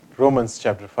Romans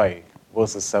chapter 5,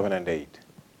 verses 7 and 8.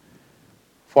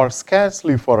 For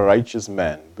scarcely for a righteous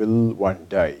man will one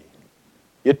die,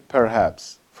 yet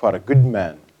perhaps for a good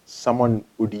man someone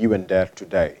would even dare to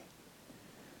die.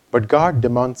 But God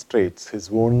demonstrates his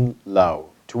own love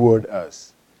toward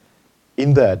us,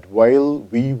 in that while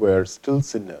we were still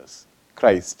sinners,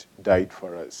 Christ died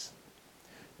for us.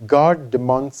 God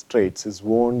demonstrates his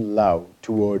own love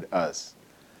toward us,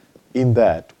 in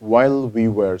that while we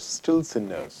were still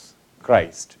sinners,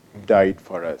 Christ died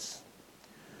for us.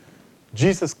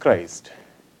 Jesus Christ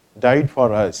died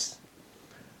for us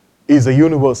is a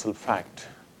universal fact,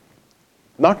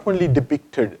 not only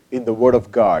depicted in the Word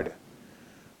of God,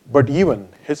 but even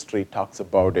history talks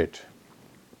about it.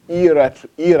 Year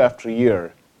after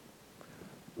year,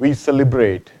 we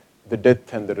celebrate the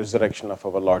death and the resurrection of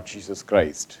our Lord Jesus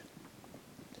Christ.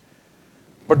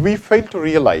 But we fail to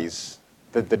realize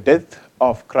that the death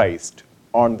of Christ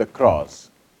on the cross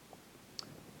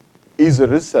is a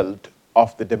result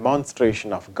of the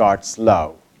demonstration of God's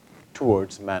love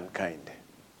towards mankind.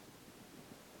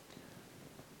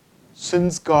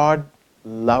 Since God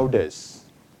loved us,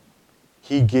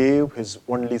 he gave his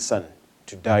only Son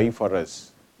to die for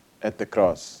us at the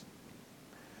cross.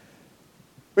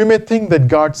 We may think that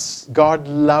God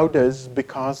loved us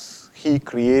because he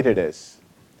created us.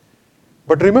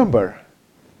 But remember,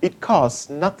 it costs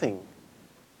nothing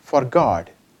for God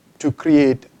to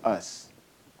create us.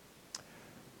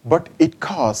 But it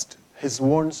cost his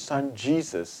own Son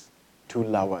Jesus to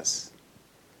love us.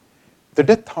 The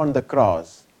death on the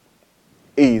cross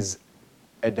is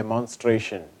a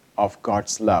demonstration of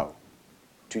God's love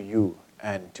to you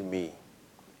and to me.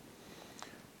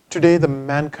 Today, the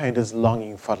mankind is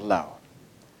longing for love.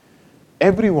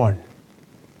 Everyone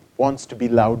wants to be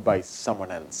loved by someone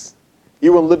else.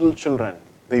 Even little children,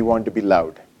 they want to be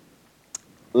loved.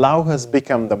 Love has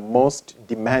become the most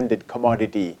demanded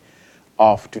commodity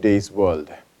of today's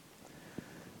world.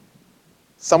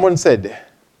 Someone said,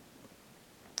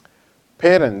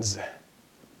 parents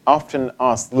often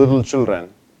ask little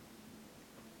children,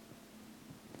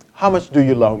 how much do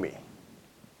you love me?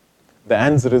 The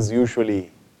answer is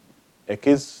usually a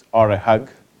kiss or a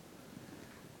hug.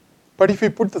 But if we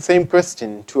put the same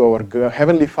question to our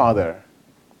Heavenly Father,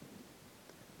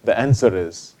 the answer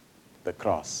is the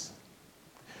cross.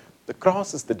 The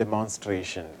cross is the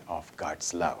demonstration of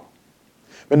God's love.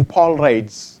 When Paul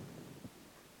writes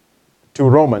to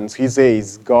Romans, he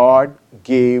says, God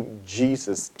gave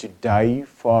Jesus to die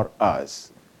for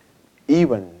us,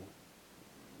 even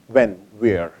when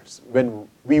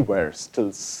we were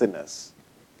still sinners.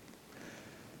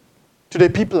 Today,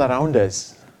 people around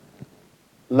us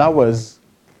love us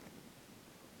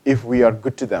if we are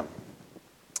good to them.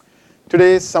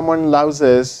 Today, someone loves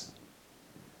us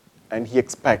and he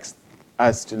expects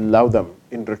us to love them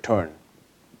in return.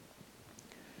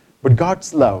 But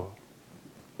God's love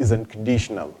is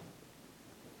unconditional.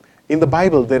 In the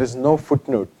Bible, there is no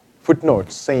footnote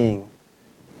saying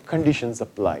conditions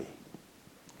apply.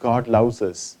 God loves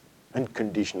us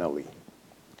unconditionally.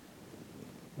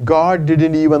 God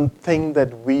didn't even think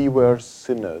that we were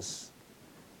sinners.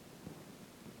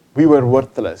 We were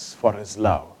worthless for his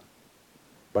love,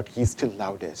 but he still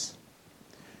loved us.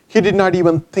 He did not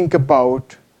even think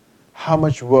about how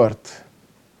much worth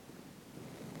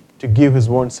to give his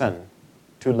own Son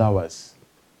to love us.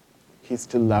 He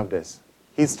still loved us.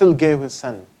 He still gave his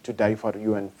Son to die for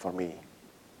you and for me.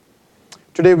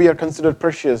 Today we are considered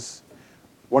precious.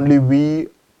 Only we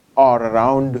are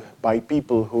around by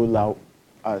people who love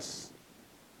us.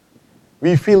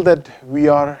 We feel that we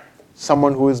are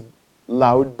someone who is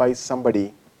loved by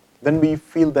somebody, then we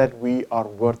feel that we are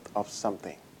worth of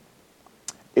something.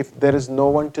 If there is no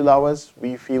one to love us,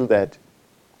 we feel that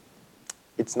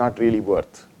it's not really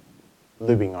worth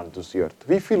living on this earth.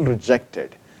 We feel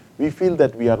rejected. We feel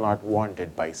that we are not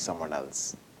wanted by someone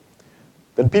else.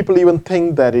 Then people even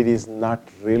think that it is not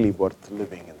really worth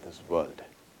living in this world.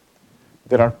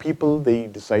 There are people, they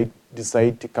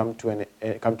decide to come to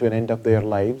an end of their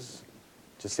lives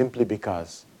just simply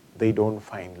because they don't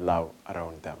find love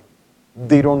around them.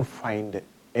 They don't find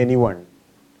anyone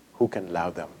who can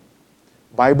love them.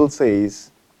 Bible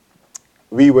says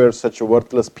we were such a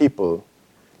worthless people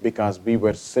because we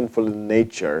were sinful in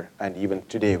nature, and even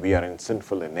today we are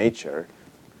sinful in nature.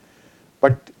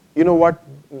 But you know what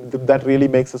that really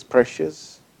makes us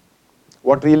precious?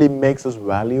 What really makes us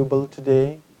valuable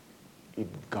today?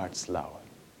 It's God's love.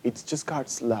 It's just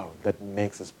God's love that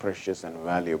makes us precious and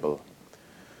valuable.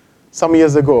 Some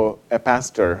years ago, a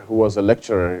pastor who was a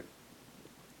lecturer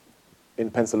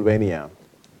in Pennsylvania,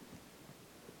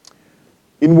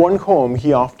 in one home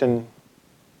he often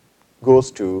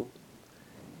goes to,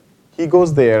 he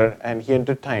goes there and he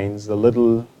entertains the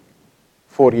little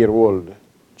 4-year-old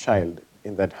child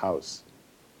in that house.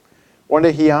 One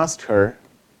day he asked her,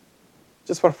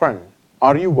 just for fun,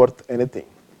 "Are you worth anything?"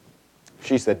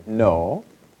 She said, "No."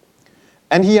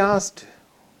 And he asked,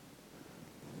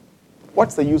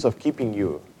 "What's the use of keeping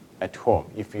you at home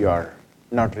if you are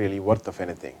not really worth of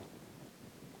anything?"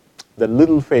 The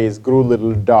little face grew a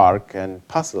little dark and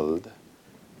puzzled.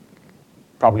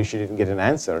 Probably she didn't get an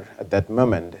answer at that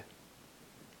moment.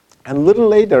 And a little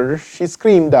later, she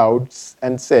screamed out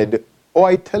and said, "Oh,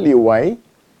 I tell you why.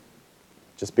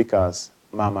 Just because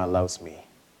Mama loves me."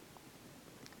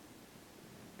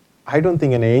 I don't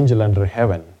think an angel under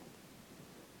heaven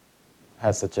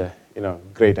has such a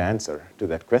great answer to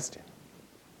that question.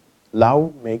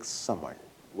 Love makes someone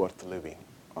worth living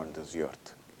on this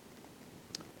earth.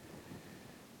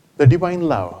 The divine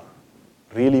love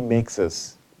really makes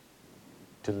us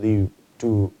to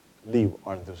live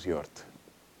on this earth.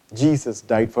 Jesus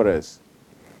died for us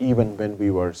even when we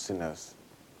were sinners.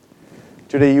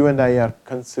 Today, you and I are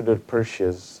considered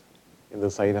precious in the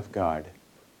sight of God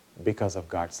because of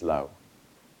God's love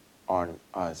on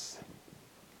us.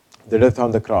 The death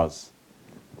on the cross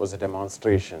was a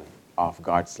demonstration of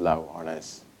God's love on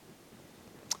us.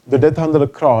 The death on the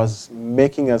cross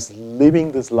making us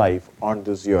living this life on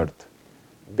this earth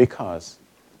because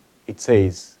it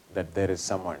says that there is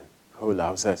someone who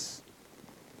loves us.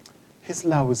 His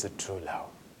love is a true love.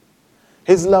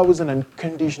 His love is an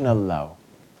unconditional love.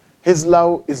 His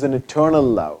love is an eternal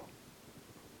love.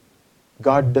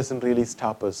 God doesn't really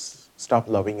stop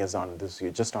loving us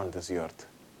just on this earth.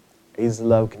 His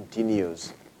love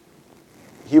continues.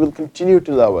 He will continue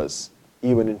to love us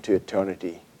even into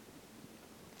eternity.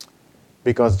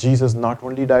 Because Jesus not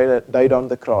only died on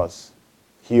the cross,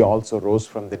 he also rose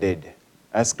from the dead.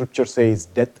 As Scripture says,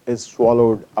 death is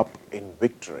swallowed up in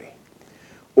victory.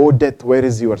 O death, where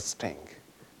is your sting?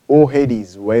 O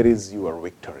Hades, where is your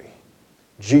victory?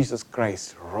 Jesus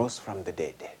Christ rose from the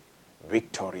dead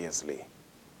victoriously.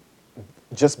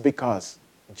 Just because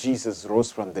Jesus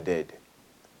rose from the dead,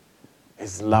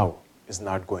 his love is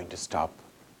not going to stop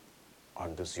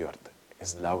on this earth.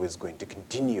 His love is going to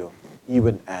continue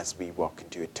even as we walk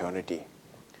into eternity.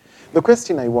 The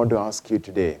question I want to ask you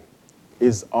today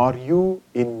is, are you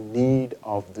in need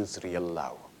of this real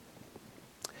love?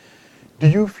 Do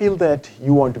you feel that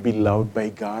you want to be loved by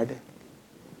God?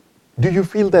 Do you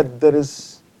feel that there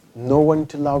is no one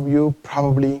to love you?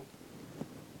 Probably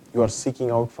you are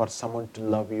seeking out for someone to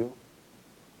love you.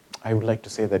 I would like to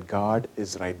say that God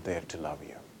is right there to love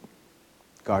you.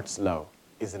 God's love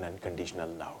is an unconditional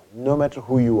love. No matter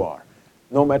who you are,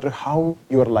 no matter how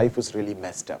your life is really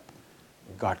messed up,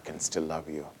 God can still love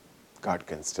you. God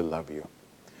can still love you.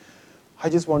 I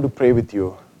just want to pray with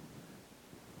you.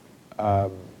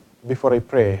 Before I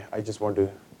pray, I just want to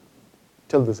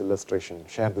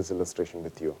share this illustration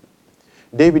with you.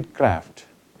 David Kraft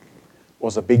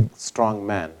was a big, strong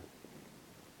man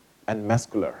and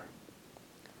muscular.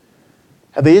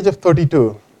 At the age of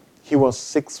 32, he was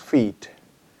 6 feet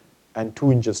and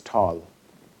 2 inches tall,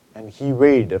 and he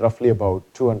weighed roughly about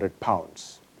 200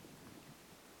 pounds.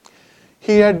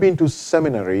 He had been to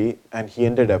seminary, and he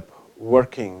ended up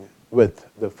working with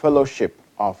the Fellowship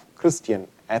of Christian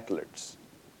Athletes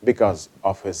because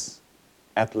of his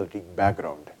athletic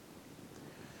background.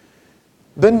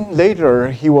 Then later,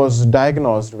 he was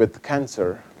diagnosed with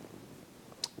cancer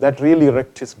that really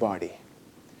wrecked his body.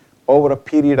 Over a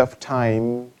period of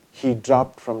time, he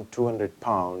dropped from 200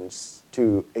 pounds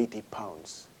to 80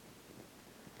 pounds.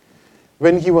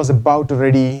 When he was about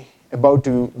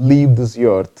to leave this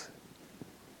earth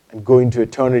and go into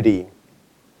eternity,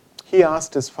 he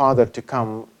asked his father to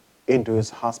come into his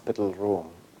hospital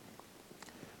room.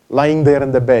 Lying there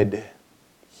in the bed,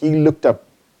 he looked up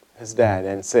his dad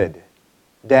and said,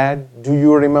 "Dad, do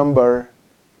you remember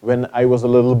when I was a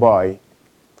little boy,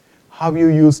 how you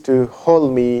used to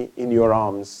hold me in your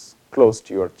arms close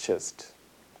to your chest?"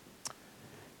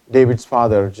 David's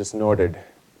father just nodded.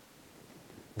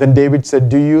 Then David said,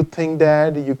 "Do you think,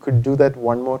 Dad, you could do that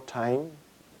one more time?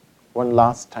 One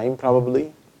last time,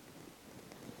 probably?"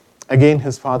 Again,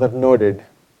 his father nodded.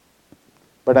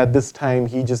 But at this time,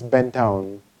 he just bent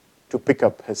down to pick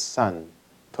up his son,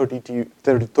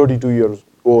 32 years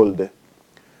old,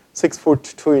 6 foot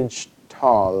 2 inch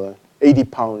tall,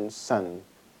 80-pound son.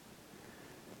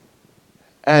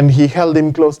 And he held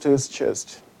him close to his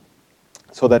chest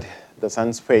so that the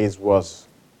son's face was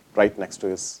right next to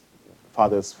his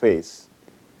father's face.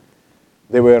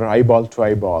 They were eyeball to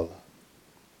eyeball.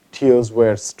 Tears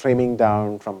were streaming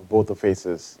down from both the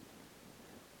faces.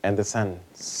 And the son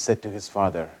said to his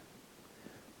father,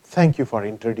 "Thank you for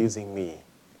introducing me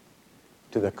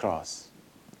to the cross,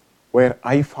 where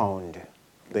I found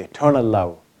the eternal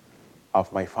love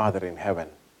of my Father in heaven.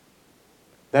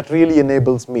 That really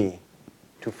enables me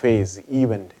to face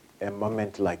even a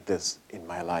moment like this in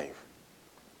my life.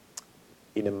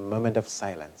 In a moment of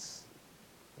silence,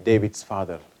 David's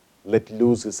father let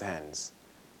loose his hands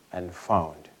and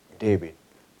found David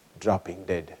dropping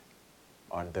dead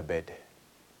on the bed.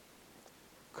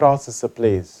 Cross is a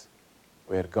place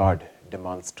where God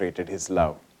demonstrated his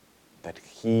love that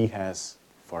he has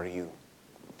for you.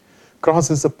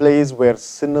 Cross is a place where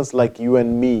sinners like you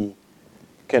and me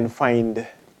can find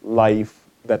life,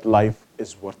 that life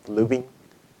is worth living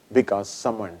because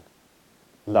someone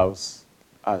loves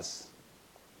us.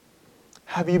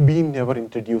 Have you been ever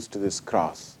introduced to this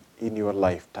cross in your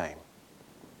lifetime?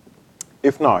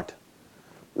 If not,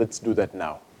 let's do that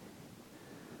now.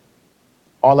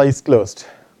 All eyes closed.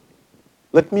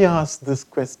 Let me ask this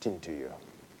question to you.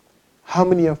 How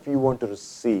many of you want to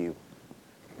receive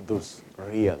this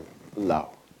real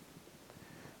love?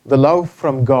 The love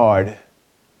from God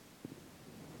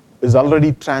is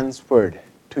already transferred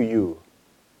to you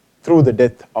through the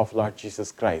death of Lord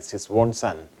Jesus Christ, his one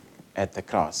Son, at the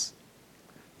cross.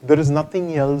 There is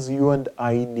nothing else you and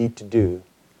I need to do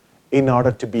in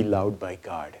order to be loved by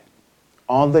God.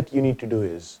 All that you need to do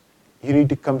is, you need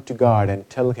to come to God and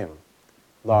tell him,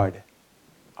 Lord,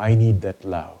 I need that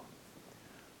love.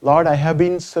 Lord, I have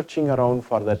been searching around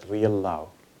for that real love.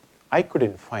 I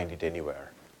couldn't find it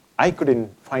anywhere. I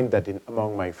couldn't find that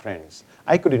among my friends.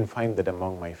 I couldn't find that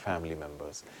among my family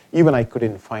members. Even I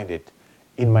couldn't find it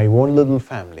in my own little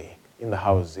family, in the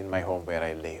house, in my home where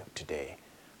I live today.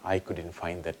 I couldn't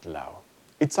find that love.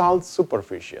 It's all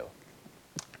superficial.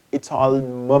 It's all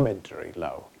momentary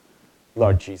love.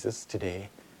 Lord Jesus, today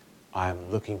I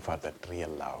am looking for that real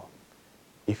love.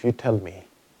 If you tell me,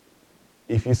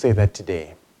 if you say that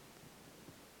today,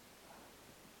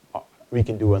 we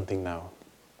can do one thing now.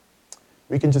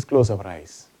 We can just close our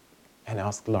eyes and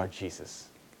ask Lord Jesus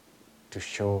to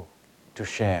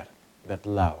share that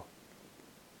love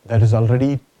that is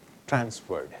already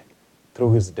transferred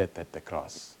through his death at the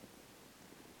cross.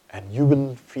 And you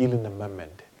will feel in a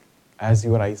moment, as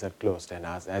your eyes are closed and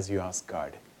as you ask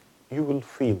God, you will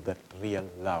feel that real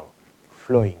love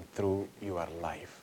flowing through your life.